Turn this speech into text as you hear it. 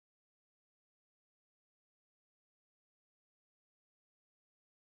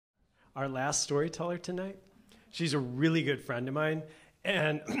our last storyteller tonight. She's a really good friend of mine,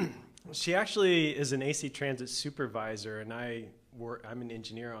 and she actually is an AC Transit supervisor, and I'm an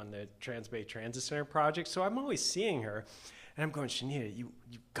engineer on the Trans-Bay Transit Center project, so I'm always seeing her. And I'm going, Shinita, you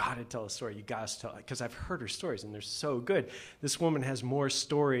got to tell a story. You got to tell it, because I've heard her stories, and they're so good. This woman has more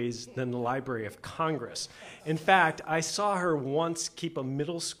stories than the Library of Congress. In fact, I saw her once keep a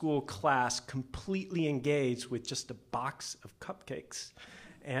middle school class completely engaged with just a box of cupcakes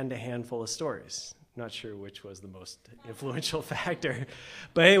and a handful of stories. Not sure which was the most influential factor.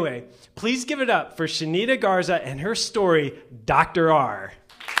 But anyway, please give it up for Shinita Garza and her story, Dr. R.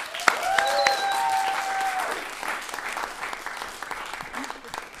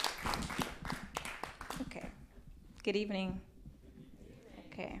 Good evening.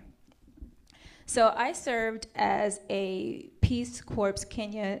 Okay. So I served as a Peace Corps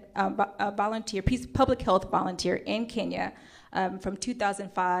Kenya volunteer, Peace Public Health volunteer in Kenya from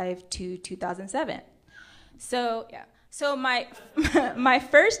 2005 to 2007. So yeah. So my my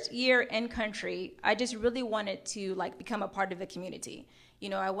first year in country, I just really wanted to become a part of the community.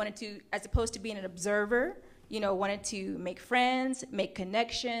 I wanted to, as opposed to being an observer, wanted to make friends, make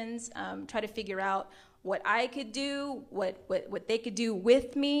connections, try to figure out what I could do, what they could do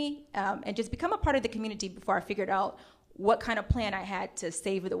with me, and just become a part of the community before I figured out what kind of plan I had to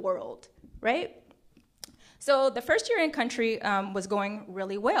save the world, right? So the first year in country was going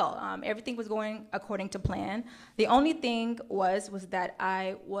really well. Everything was going according to plan. The only thing was that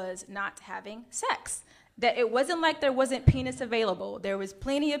I was not having sex. That it wasn't like there wasn't penis available. There was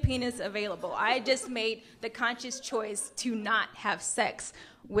plenty of penis available. I just made the conscious choice to not have sex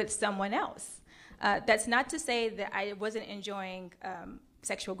with someone else. That's not to say that I wasn't enjoying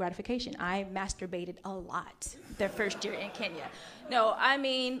sexual gratification. I masturbated a lot the first year in Kenya. No, I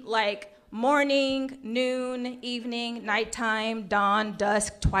mean morning, noon, evening, nighttime, dawn,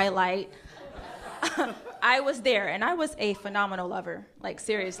 dusk, twilight. I was there, and I was a phenomenal lover,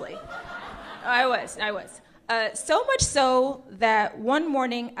 seriously. I was. So much so that one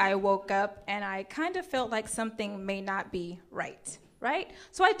morning I woke up and I kind of felt like something may not be right. Right?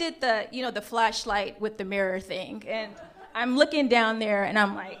 So I did the flashlight with the mirror thing, and I'm looking down there, and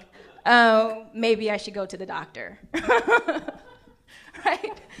I'm like, oh, maybe I should go to the doctor.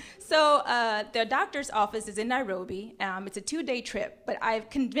 Right? So the doctor's office is in Nairobi. It's a 2-day trip, but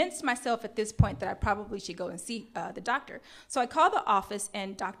I've convinced myself at this point that I probably should go and see the doctor. So I call the office,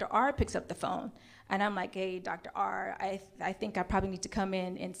 and Dr. R picks up the phone, and I'm like, hey, Dr. R, I think I probably need to come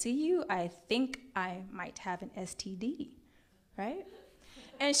in and see you. I think I might have an STD. Right?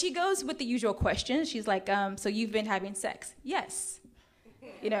 And she goes with the usual questions. She's like, so you've been having sex? Yes.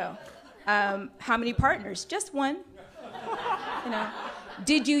 How many partners? Just one.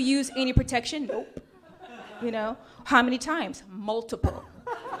 Did you use any protection? Nope. How many times? Multiple.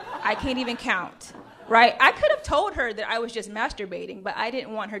 I can't even count. Right? I could have told her that I was just masturbating, but I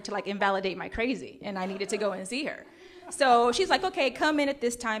didn't want her to invalidate my crazy, and I needed to go and see her. So she's like, okay, come in at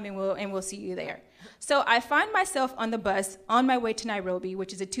this time, and we'll see you there. So I find myself on the bus on my way to Nairobi,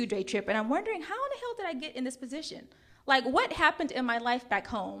 which is a 2-day trip, and I'm wondering, how in the hell did I get in this position? What happened in my life back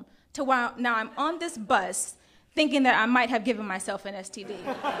home to where now I'm on this bus thinking that I might have given myself an STD?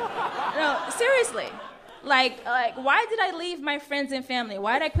 No, seriously. Why did I leave my friends and family?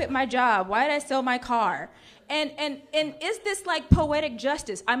 Why did I quit my job? Why did I sell my car? And is this poetic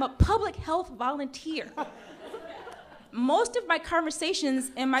justice? I'm a public health volunteer. Most of my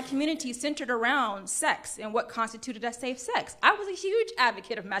conversations in my community centered around sex and what constituted as safe sex. I was a huge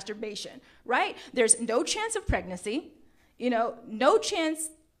advocate of masturbation, right? There's no chance of pregnancy, no chance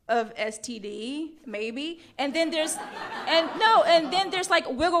of STD, maybe. And then there's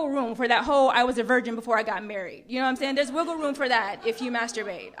wiggle room for that whole I was a virgin before I got married. You know what I'm saying? There's wiggle room for that if you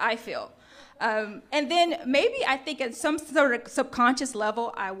masturbate, I feel. And then maybe I think at some sort of subconscious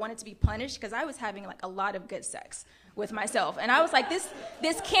level, I wanted to be punished because I was having a lot of good sex with myself. And I was like, this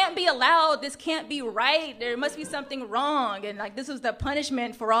can't be allowed. This can't be right. There must be something wrong. And this was the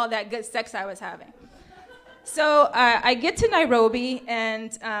punishment for all that good sex I was having. So I get to Nairobi,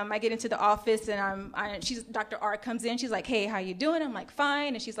 and I get into the office, and Dr. R comes in. She's like, hey, how you doing? I'm like,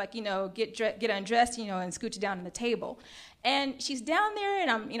 fine. And she's like, get undressed, and scooch down on the table. And she's down there, and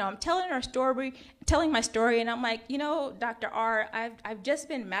I'm telling my story, and I'm like, Dr. R, I've just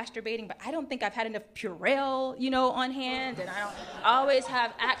been masturbating, but I don't think I've had enough Purell, on hand, and I don't always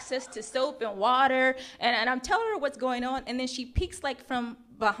have access to soap and water, and I'm telling her what's going on, and then she peeks from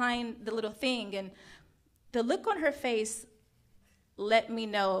behind the little thing, and the look on her face let me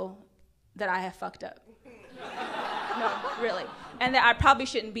know that I have fucked up. No, really. And that I probably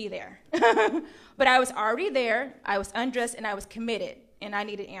shouldn't be there. But I was already there, I was undressed, and I was committed. and I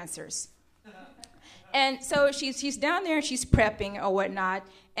needed answers. And so she's down there and she's prepping or whatnot,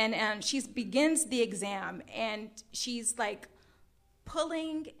 and she begins the exam, and she's like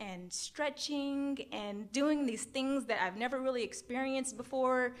pulling and stretching and doing these things that I've never really experienced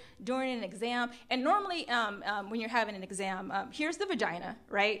before during an exam. And normally when you're having an exam, here's the vagina,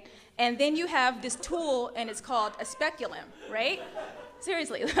 right? And then you have this tool, and it's called a speculum, right?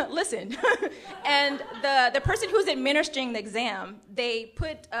 Seriously, listen. And the person who's administering the exam, they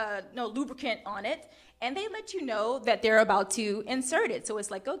put no lubricant on it, and they let you know that they're about to insert it. So it's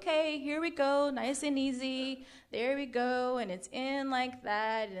like, okay, here we go, nice and easy. There we go, and it's in like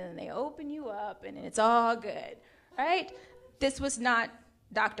that, and then they open you up, and it's all good, right? This was not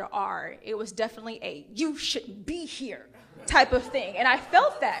Dr. R. It was definitely a you shouldn't be here type of thing, and I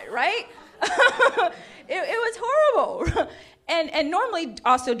felt that, right? It was horrible. And normally,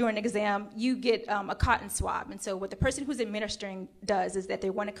 also during an exam, you get a cotton swab. And so what the person who's administering does is that they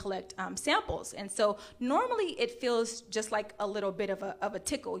want to collect samples. And so normally it feels just like a little bit of a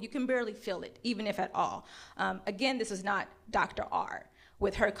tickle. You can barely feel it, even if at all. Again, this is not Dr. R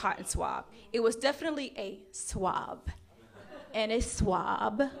with her cotton swab. It was definitely a swab, and a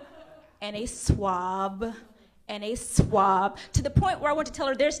swab, and a swab, and a swab, to the point where I want to tell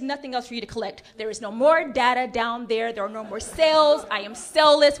her there's nothing else for you to collect. There is no more data down there. There are no more cells. I am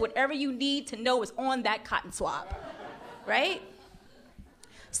cellless. Whatever you need to know is on that cotton swab, right?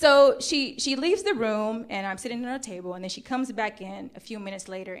 So she leaves the room, and I'm sitting at a table, and then she comes back in a few minutes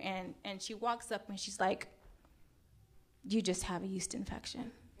later, and she walks up, and she's like, you just have a yeast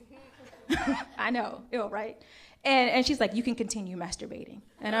infection. I know, ill, right? And she's like, you can continue masturbating.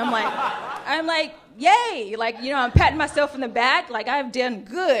 And I'm like, yay. Like, you know, I'm patting myself in the back. Like, I've done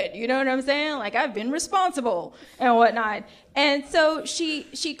good. You know what I'm saying? Like, I've been responsible and whatnot. And so she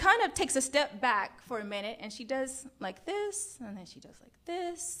kind of takes a step back for a minute, and she does like this, and then she does like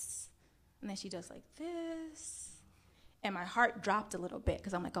this, and then she does like this. And my heart dropped a little bit,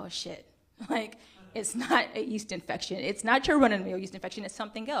 because I'm like, oh, shit. Like, it's not a yeast infection. It's not your run-of-the-mill yeast infection. It's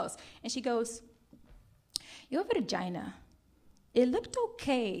something else. And she goes, your vagina, it looked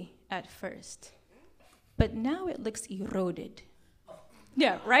okay at first, but now it looks eroded.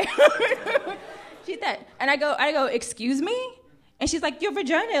 Yeah, right? She said, and I go, excuse me? And she's like, your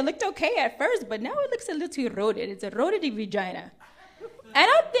vagina, it looked okay at first, but now it looks a little eroded. It's eroded vagina. And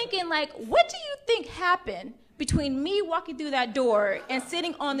I'm thinking, like, what do you think happened between me walking through that door and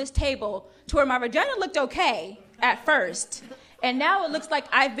sitting on this table to where my vagina looked okay at first, and now it looks like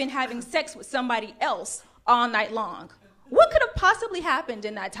I've been having sex with somebody else all night long? What could have possibly happened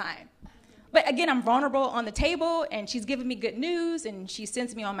in that time? But again, I'm vulnerable on the table, and she's giving me good news, and she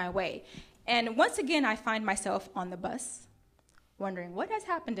sends me on my way. And once again, I find myself on the bus, wondering what has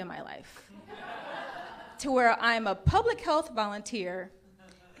happened in my life to where I'm a public health volunteer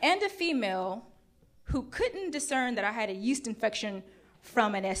and a female who couldn't discern that I had a yeast infection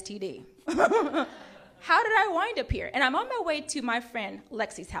from an STD. How did I wind up here? And I'm on my way to my friend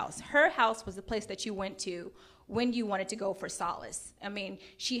Lexi's house. Her house was the place that you went to when you wanted to go for solace. I mean,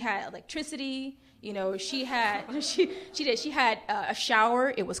 she had electricity. You know, she had a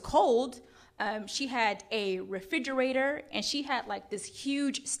shower. It was cold. She had a refrigerator, and she had like this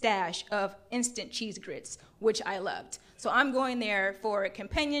huge stash of instant cheese grits, which I loved. So I'm going there for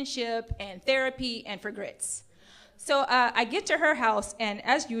companionship and therapy and for grits. So I get to her house, and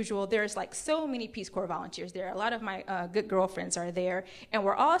as usual, there's like so many Peace Corps volunteers there. A lot of my good girlfriends are there, and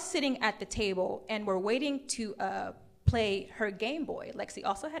we're all sitting at the table, and we're waiting to play her Game Boy. Lexi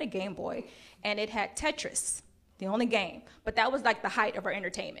also had a Game Boy, and it had Tetris, the only game. But that was like the height of our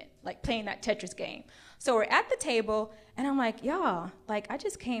entertainment, like playing that Tetris game. So we're at the table, and I'm like, y'all, like I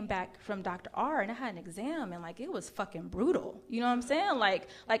just came back from Dr. R, and I had an exam, and like it was fucking brutal. You know what I'm saying? Like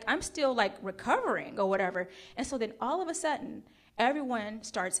I'm still like recovering or whatever. And so then all of a sudden, everyone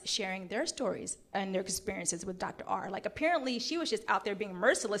starts sharing their stories and their experiences with Dr. R. Like apparently she was just out there being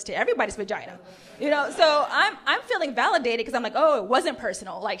merciless to everybody's vagina, you know? So I'm feeling validated because I'm like, oh, it wasn't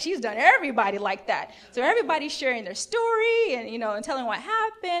personal. Like she's done everybody like that. So everybody's sharing their story and, you know, and telling what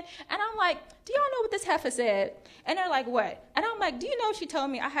happened. And I'm like, do y'all know what this heifer said? And they're like, what? And I'm like, do you know she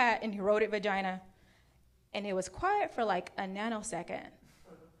told me I had an eroded vagina? And it was quiet for like a nanosecond.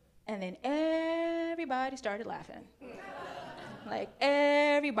 And then everybody started laughing. Like,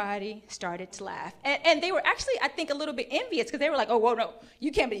 everybody started to laugh. And they were actually, I think, a little bit envious because they were like, oh, whoa, no,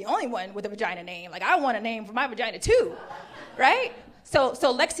 you can't be the only one with a vagina name. Like, I want a name for my vagina, too, right? So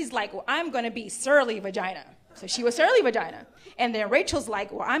Lexi's like, well, I'm going to be surly vagina. So she was surly vagina. And then Rachel's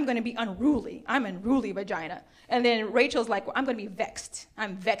like, well, I'm going to be unruly. I'm unruly vagina. And then Rachel's like, well, I'm going to be vexed.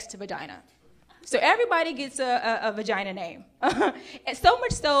 I'm vexed vagina. So everybody gets a vagina name. And so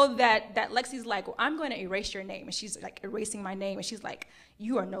much so that Lexi's like, well, I'm going to erase your name. And she's like erasing my name. And she's like,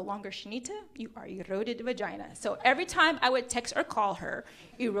 you are no longer Shinita. You are eroded vagina. So every time I would text or call her,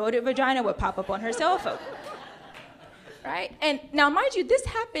 eroded vagina would pop up on her cell phone. Right? And now, mind you, this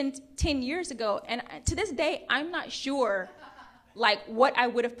happened 10 years ago. And to this day, I'm not sure like what I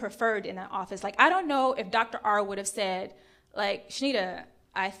would have preferred in that office. Like, I don't know if Dr. R would have said, like, Shinita,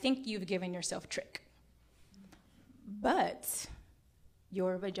 I think you've given yourself trick. But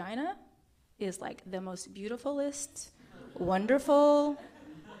your vagina is like the most beautifulest, wonderful,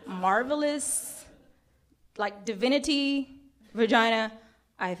 marvelous, like divinity vagina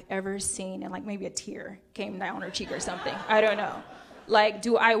I've ever seen. And like maybe a tear came down her cheek or something. I don't know. Like,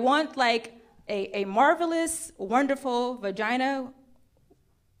 do I want like a marvelous, wonderful vagina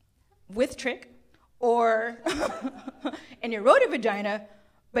with trick, or an eroded vagina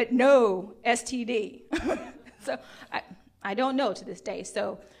but no STD? So I don't know to this day.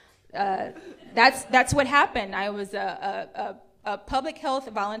 So that's what happened. I was a public health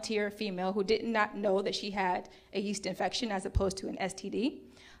volunteer female who did not know that she had a yeast infection as opposed to an STD.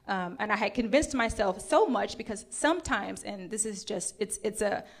 And I had convinced myself so much, because sometimes, and this is just,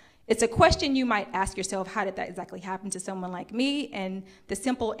 it's a question you might ask yourself, how did that exactly happen to someone like me? And the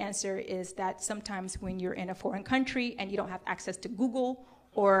simple answer is that sometimes when you're in a foreign country and you don't have access to Google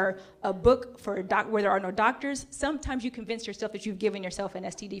or a book for where there are no doctors, sometimes you convince yourself that you've given yourself an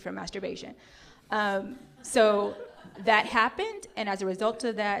STD from masturbation. So that happened, and as a result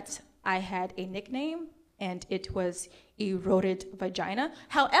of that, I had a nickname, and it was eroded vagina.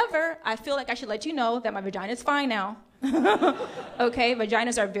 However, I feel like I should let you know that my vagina is fine now. Okay,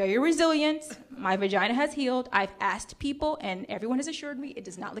 vaginas are very resilient. My vagina has healed. I've asked people, and everyone has assured me it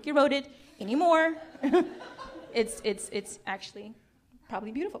does not look eroded anymore. It's actually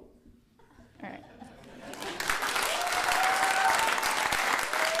probably beautiful. All right.